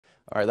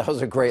All right, that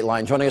was a great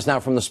line. Joining us now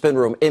from the spin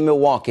room in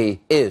Milwaukee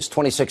is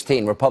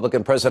 2016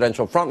 Republican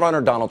presidential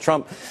frontrunner Donald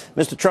Trump.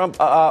 Mr. Trump,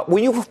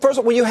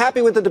 were you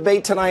happy with the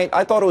debate tonight?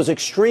 I thought it was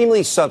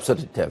extremely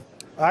substantive.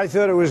 I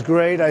thought it was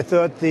great. I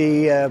thought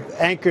the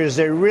anchors,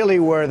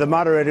 the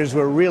moderators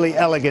were really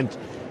elegant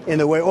in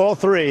the way, all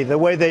three, the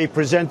way they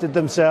presented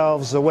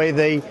themselves, the way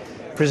they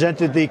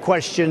presented the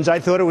questions. I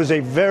thought it was a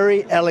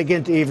very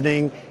elegant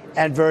evening.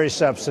 And very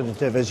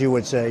substantive, as you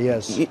would say,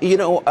 yes.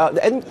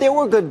 And there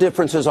were good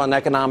differences on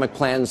economic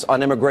plans,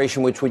 on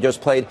immigration, which we just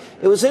played.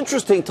 It was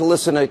interesting to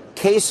listen to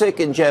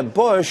Kasich and Jeb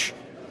Bush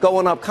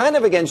going up kind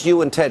of against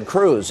you and Ted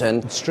Cruz.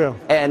 And it's true.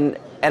 And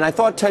I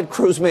thought Ted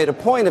Cruz made a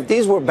point. If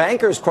these were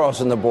bankers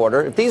crossing the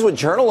border, if these were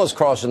journalists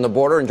crossing the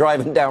border and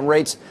driving down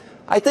rates,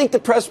 I think the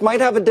press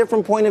might have a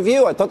different point of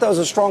view. I thought that was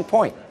a strong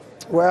point.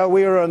 Well,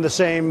 we were on the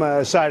same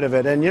side of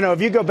it. And,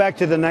 if you go back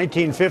to the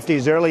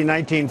 1950s, early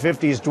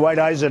 1950s, Dwight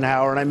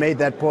Eisenhower, and I made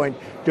that point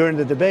during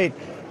the debate,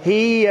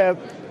 he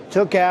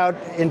took out,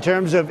 in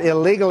terms of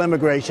illegal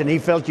immigration, he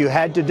felt you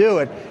had to do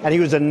it. And he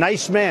was a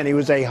nice man. He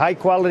was a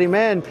high-quality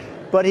man.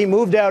 But he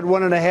moved out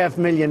 1.5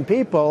 million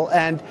people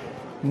and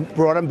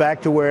brought them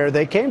back to where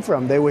they came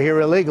from. They were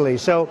here illegally.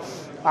 So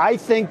I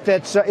think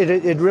that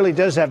it really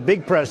does have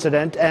big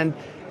precedent. And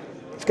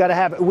it's got to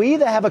have. We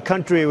either have a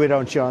country or we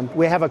don't, Sean.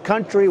 We have a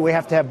country. We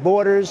have to have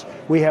borders.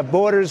 We have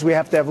borders. We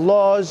have to have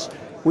laws.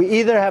 We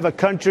either have a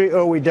country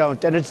or we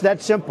don't. And it's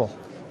that simple.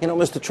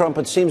 Mr. Trump,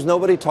 it seems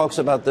nobody talks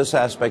about this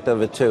aspect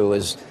of it, too,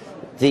 is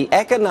the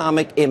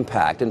economic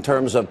impact in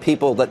terms of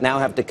people that now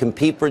have to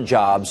compete for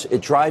jobs.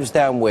 It drives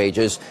down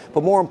wages.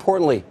 But more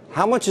importantly,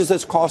 how much is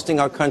this costing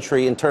our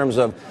country in terms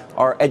of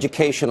our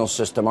educational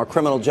system, our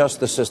criminal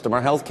justice system,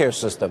 our health care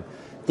system?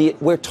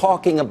 We're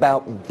talking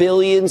about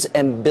billions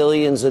and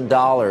billions of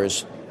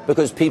dollars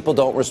because people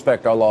don't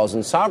respect our laws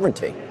and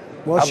sovereignty.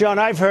 Well, Sean,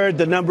 I've heard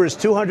the number is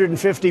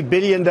 $250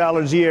 billion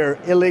a year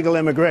illegal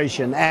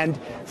immigration. And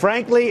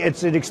frankly,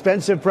 it's an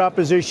expensive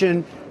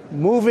proposition,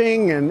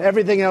 moving and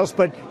everything else.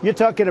 But you're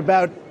talking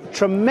about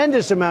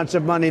tremendous amounts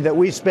of money that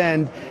we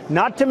spend,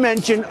 not to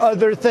mention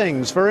other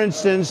things. For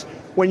instance,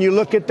 when you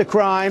look at the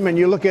crime and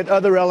you look at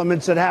other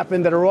elements that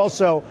happen that are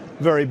also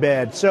very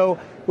bad. So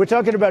we're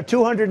talking about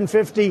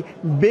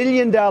 $250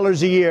 billion a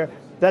year.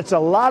 That's a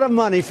lot of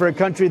money for a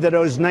country that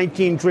owes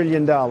 $19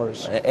 trillion. And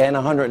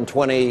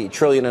 $120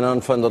 trillion in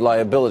unfunded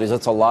liabilities.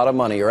 That's a lot of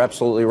money. You're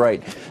absolutely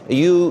right.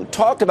 You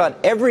talked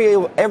about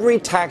every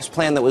tax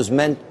plan that was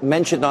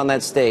mentioned on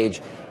that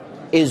stage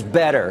is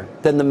better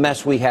than the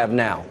mess we have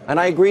now. And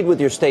I agreed with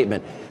your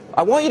statement.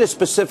 I want you to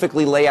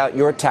specifically lay out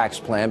your tax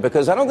plan,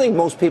 because I don't think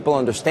most people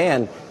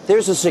understand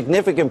there's a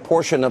significant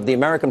portion of the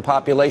American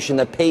population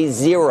that pays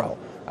zero.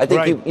 I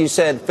think you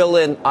said, fill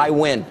in, I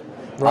win,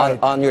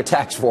 on your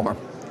tax form.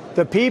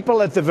 The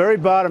people at the very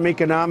bottom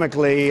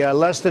economically,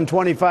 less than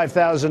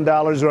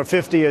 $25,000 or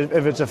 $50,000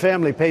 if it's a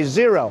family, pays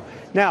zero.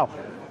 Now,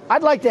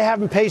 I'd like to have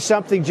them pay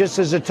something just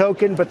as a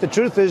token, but the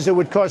truth is it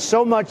would cost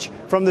so much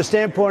from the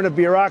standpoint of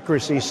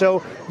bureaucracy.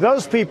 So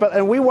those people,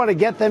 and we want to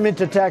get them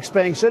into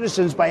tax-paying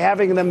citizens by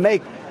having them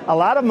make a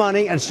lot of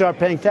money and start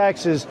paying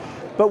taxes.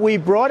 But we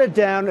brought it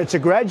down. It's a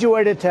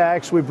graduated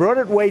tax. We brought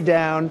it way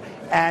down.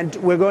 And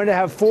we're going to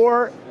have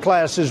 4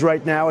 classes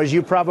right now, as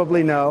you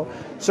probably know.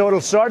 So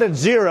it'll start at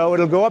 0.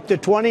 It'll go up to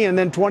 20 and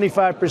then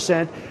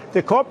 25%.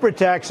 The corporate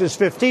tax is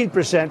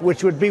 15%,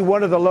 which would be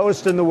one of the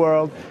lowest in the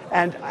world.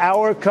 And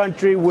our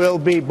country will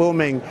be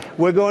booming.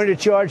 We're going to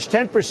charge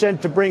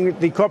 10% to bring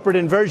the corporate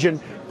inversion,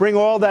 bring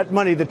all that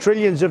money, the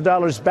trillions of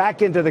dollars,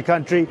 back into the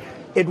country.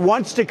 It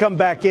wants to come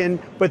back in,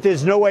 but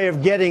there's no way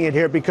of getting it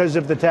here because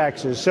of the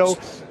taxes. So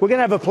we're going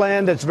to have a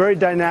plan that's very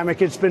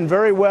dynamic. It's been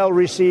very well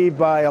received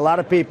by a lot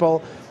of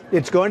people.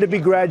 It's going to be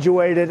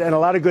graduated, and a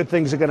lot of good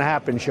things are going to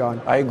happen,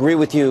 Sean. I agree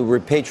with you.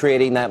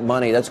 Repatriating that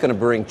money, that's going to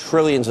bring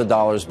trillions of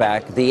dollars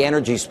back. The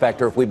energy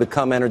sector, if we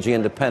become energy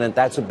independent,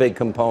 that's a big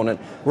component.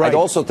 Right. I'd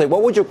also think,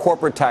 what would your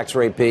corporate tax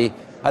rate be?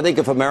 I think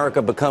if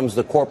America becomes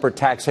the corporate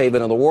tax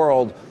haven of the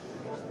world,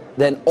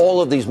 then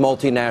all of these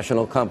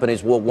multinational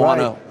companies will want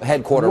to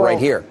headquarter right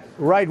here.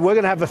 Right. We're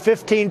going to have a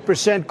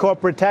 15%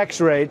 corporate tax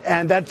rate,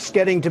 and that's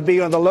getting to be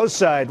on the low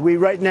side.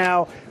 Right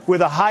now, we're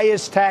the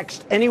highest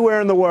taxed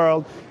anywhere in the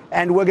world,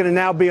 and we're going to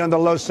now be on the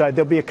low side.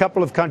 There'll be a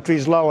couple of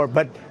countries lower,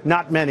 but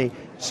not many.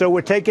 So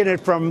we're taking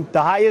it from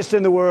the highest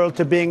in the world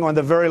to being on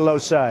the very low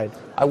side.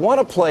 I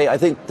want to play, I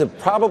think,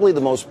 probably the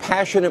most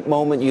passionate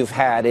moment you've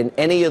had in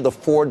any of the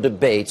 4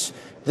 debates.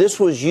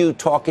 This was you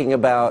talking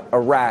about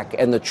Iraq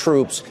and the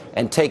troops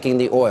and taking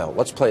the oil.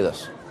 Let's play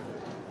this.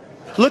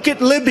 Look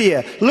at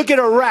Libya. Look at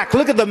Iraq.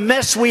 Look at the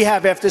mess we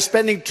have after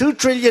spending $2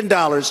 trillion,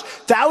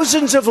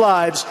 thousands of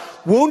lives,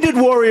 wounded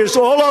warriors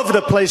all over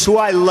the place who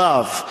I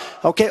love.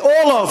 Okay,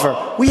 all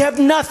over. We have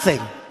nothing.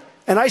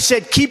 And I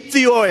said, keep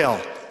the oil.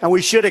 And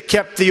we should have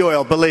kept the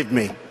oil, believe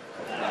me.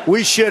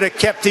 We should have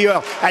kept the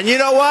oil. And you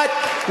know what?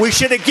 We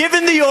should have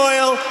given the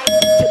oil.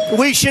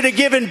 We should have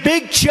given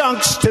big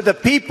chunks to the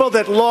people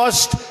that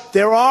lost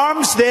their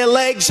arms, their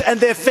legs, and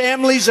their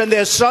families and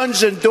their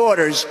sons and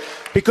daughters.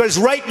 Because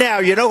right now,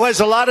 you know who has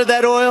a lot of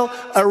that oil?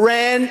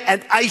 Iran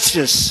and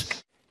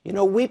ISIS. You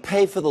know, we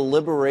pay for the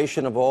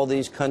liberation of all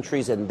these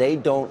countries, and they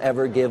don't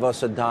ever give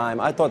us a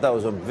dime. I thought that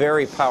was a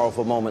very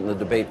powerful moment in the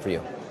debate for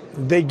you.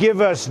 They give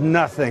us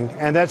nothing,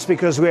 and that's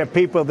because we have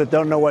people that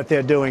don't know what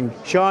they're doing.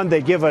 Sean, they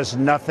give us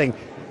nothing.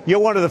 You're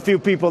one of the few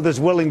people that's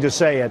willing to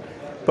say it.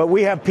 But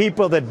we have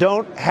people that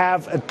don't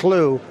have a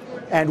clue,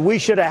 and we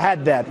should have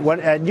had that.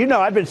 And you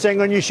know, I've been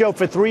saying on your show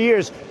for 3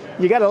 years,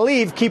 you got to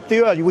leave, keep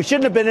the oil. We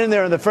shouldn't have been in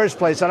there in the first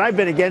place, and I've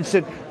been against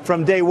it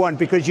from day one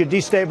because you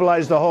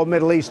destabilized the whole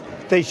Middle East.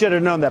 They should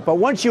have known that. But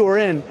once you were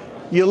in,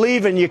 you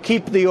leave and you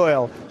keep the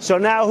oil. So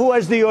now who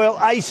has the oil?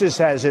 ISIS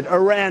has it.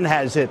 Iran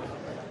has it.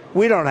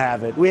 We don't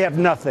have it. We have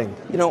nothing.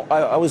 You know,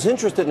 I was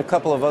interested in a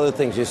couple of other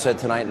things you said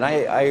tonight, and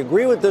I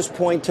agree with this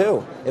point,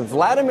 too. If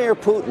Vladimir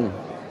Putin,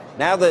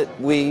 now that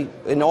we,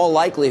 in all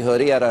likelihood,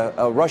 he had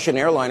a Russian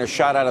airliner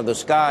shot out of the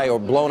sky or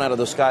blown out of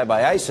the sky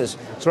by ISIS.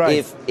 That's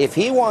right. If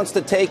he wants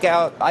to take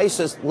out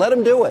ISIS, let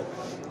him do it.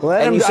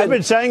 I've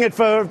been saying it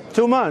for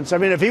 2 months. I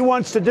mean, if he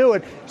wants to do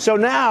it. So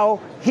now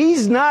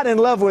he's not in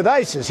love with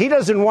ISIS. He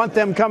doesn't want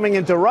them coming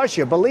into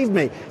Russia, believe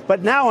me.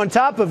 But now on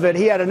top of it,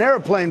 he had an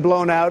airplane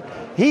blown out.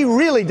 He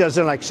really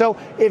doesn't like. So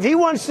if he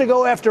wants to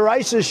go after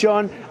ISIS,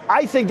 Sean,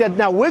 I think that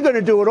now we're going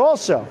to do it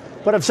also.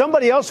 But if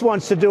somebody else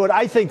wants to do it,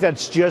 I think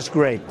that's just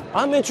great.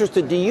 I'm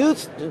interested. Do you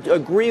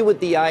agree with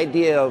the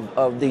idea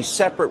of these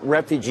separate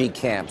refugee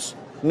camps,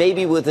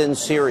 maybe within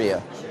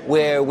Syria,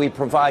 where we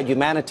provide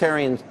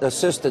humanitarian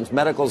assistance,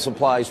 medical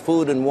supplies,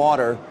 food and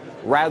water,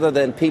 rather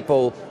than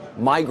people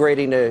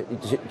migrating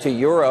to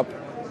Europe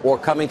or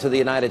coming to the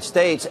United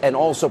States, and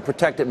also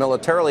protect it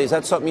militarily? Is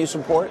that something you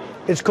support?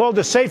 It's called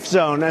a safe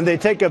zone, and they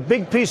take a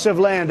big piece of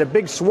land, a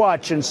big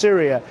swatch in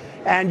Syria,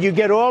 and you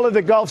get all of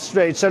the Gulf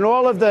states and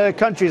all of the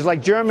countries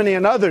like Germany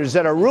and others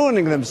that are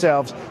ruining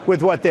themselves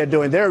with what they're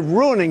doing. They're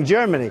ruining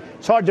Germany.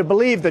 It's hard to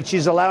believe that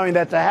she's allowing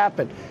that to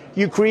happen.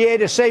 You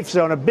create a safe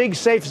zone, a big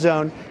safe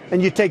zone,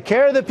 and you take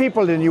care of the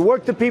people and you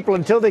work the people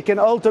until they can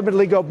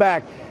ultimately go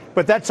back.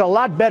 But that's a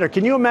lot better.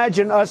 Can you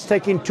imagine us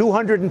taking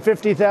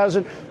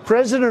 250,000?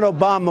 President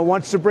Obama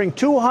wants to bring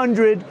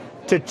 200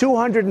 to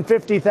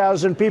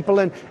 250,000 people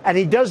in, and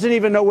he doesn't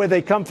even know where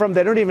they come from.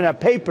 They don't even have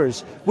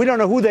papers. We don't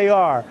know who they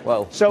are.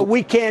 Well, so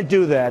we can't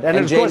do that. And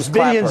of course,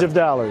 billions of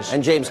dollars.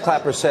 And James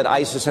Clapper said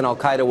ISIS and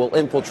Al-Qaeda will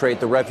infiltrate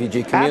the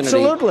refugee community.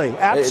 Absolutely.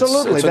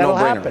 Absolutely. It's That'll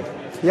happen.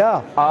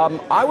 Yeah.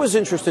 I was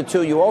interested,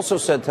 too. You also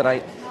said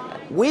tonight,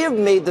 we have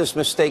made this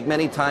mistake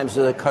many times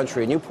as a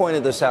country, and you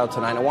pointed this out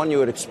tonight. I want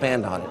you to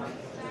expand on it.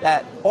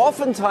 That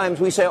oftentimes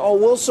we say, oh,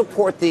 we'll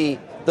support the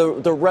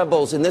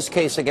rebels, in this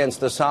case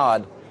against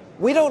Assad.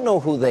 We don't know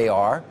who they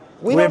are.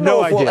 We don't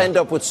know if we'll end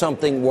up with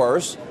something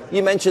worse.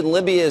 You mentioned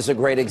Libya is a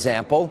great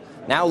example.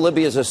 Now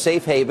Libya is a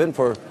safe haven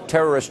for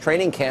terrorist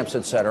training camps,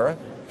 etc.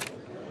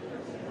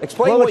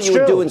 Explain what you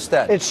would do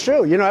instead. It's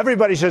true. You know,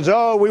 everybody says,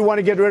 oh, we want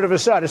to get rid of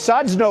Assad.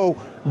 Assad's no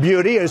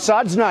beauty.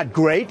 Assad's not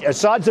great.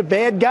 Assad's a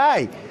bad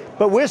guy.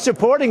 But we're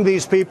supporting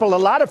these people. A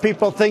lot of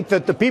people think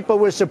that the people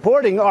we're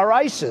supporting are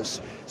ISIS.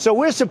 So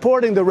we're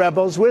supporting the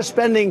rebels. We're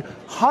spending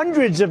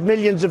hundreds of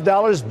millions of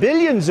dollars,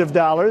 billions of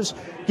dollars,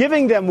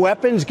 giving them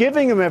weapons,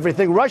 giving them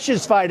everything.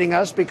 Russia's fighting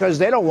us because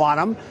they don't want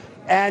them.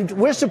 And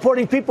we're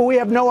supporting people we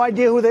have no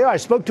idea who they are. I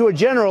spoke to a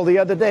general the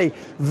other day,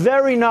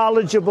 very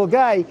knowledgeable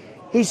guy.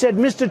 He said,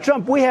 Mr.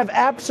 Trump, we have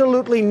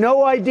absolutely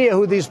no idea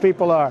who these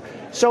people are.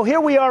 So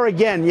here we are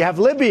again. You have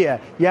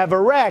Libya, you have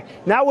Iraq.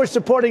 Now we're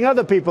supporting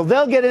other people.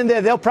 They'll get in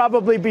there. They'll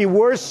probably be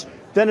worse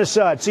than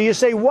Assad. So you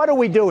say, what are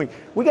we doing?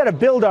 We got to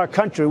build our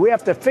country. We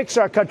have to fix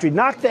our country.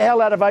 Knock the hell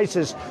out of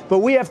ISIS. But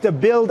we have to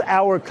build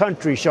our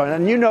country, Sean.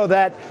 And you know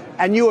that.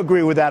 And you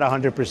agree with that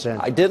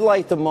 100%. I did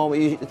like the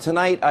moment.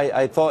 Tonight,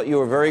 I thought you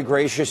were very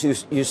gracious.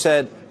 You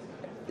said,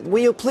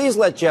 will you please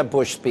let Jeb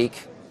Bush speak?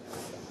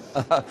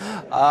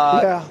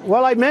 Yeah,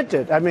 well, I meant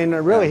it. I mean,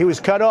 really, he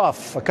was cut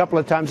off a couple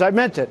of times. I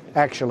meant it,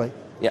 actually.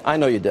 Yeah, I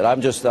know you did.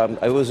 I'm just,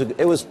 it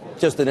was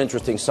just an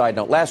interesting side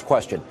note. Last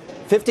question.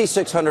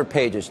 5,600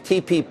 pages,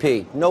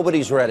 TPP.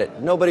 Nobody's read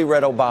it. Nobody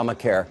read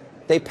Obamacare.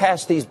 They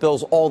pass these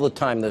bills all the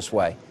time this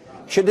way.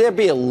 Should there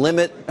be a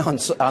limit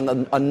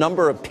on a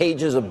number of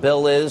pages a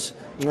bill is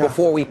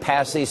before we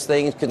pass these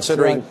things,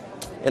 considering,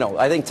 you know,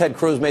 I think Ted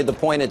Cruz made the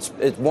point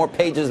it's more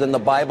pages than the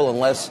Bible and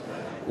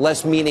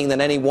less meaning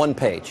than any one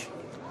page.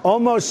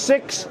 Almost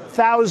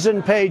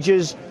 6,000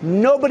 pages.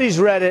 Nobody's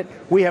read it.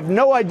 We have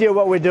no idea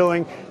what we're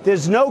doing.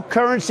 There's no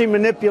currency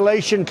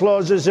manipulation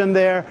clauses in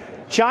there.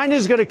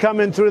 China's going to come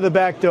in through the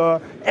back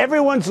door.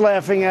 Everyone's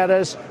laughing at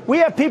us. We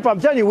have people,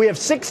 I'm telling you, we have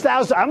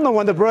 6,000. I'm the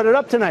one that brought it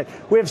up tonight.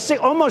 We have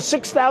almost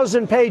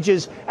 6,000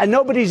 pages, and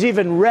nobody's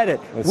even read it.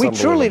 We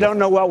truly don't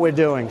know what we're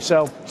doing.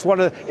 So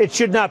it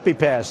should not be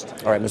passed.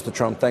 All right, Mr.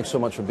 Trump, thanks so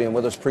much for being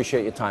with us.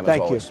 Appreciate your time, as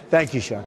always. Thank you, Sean.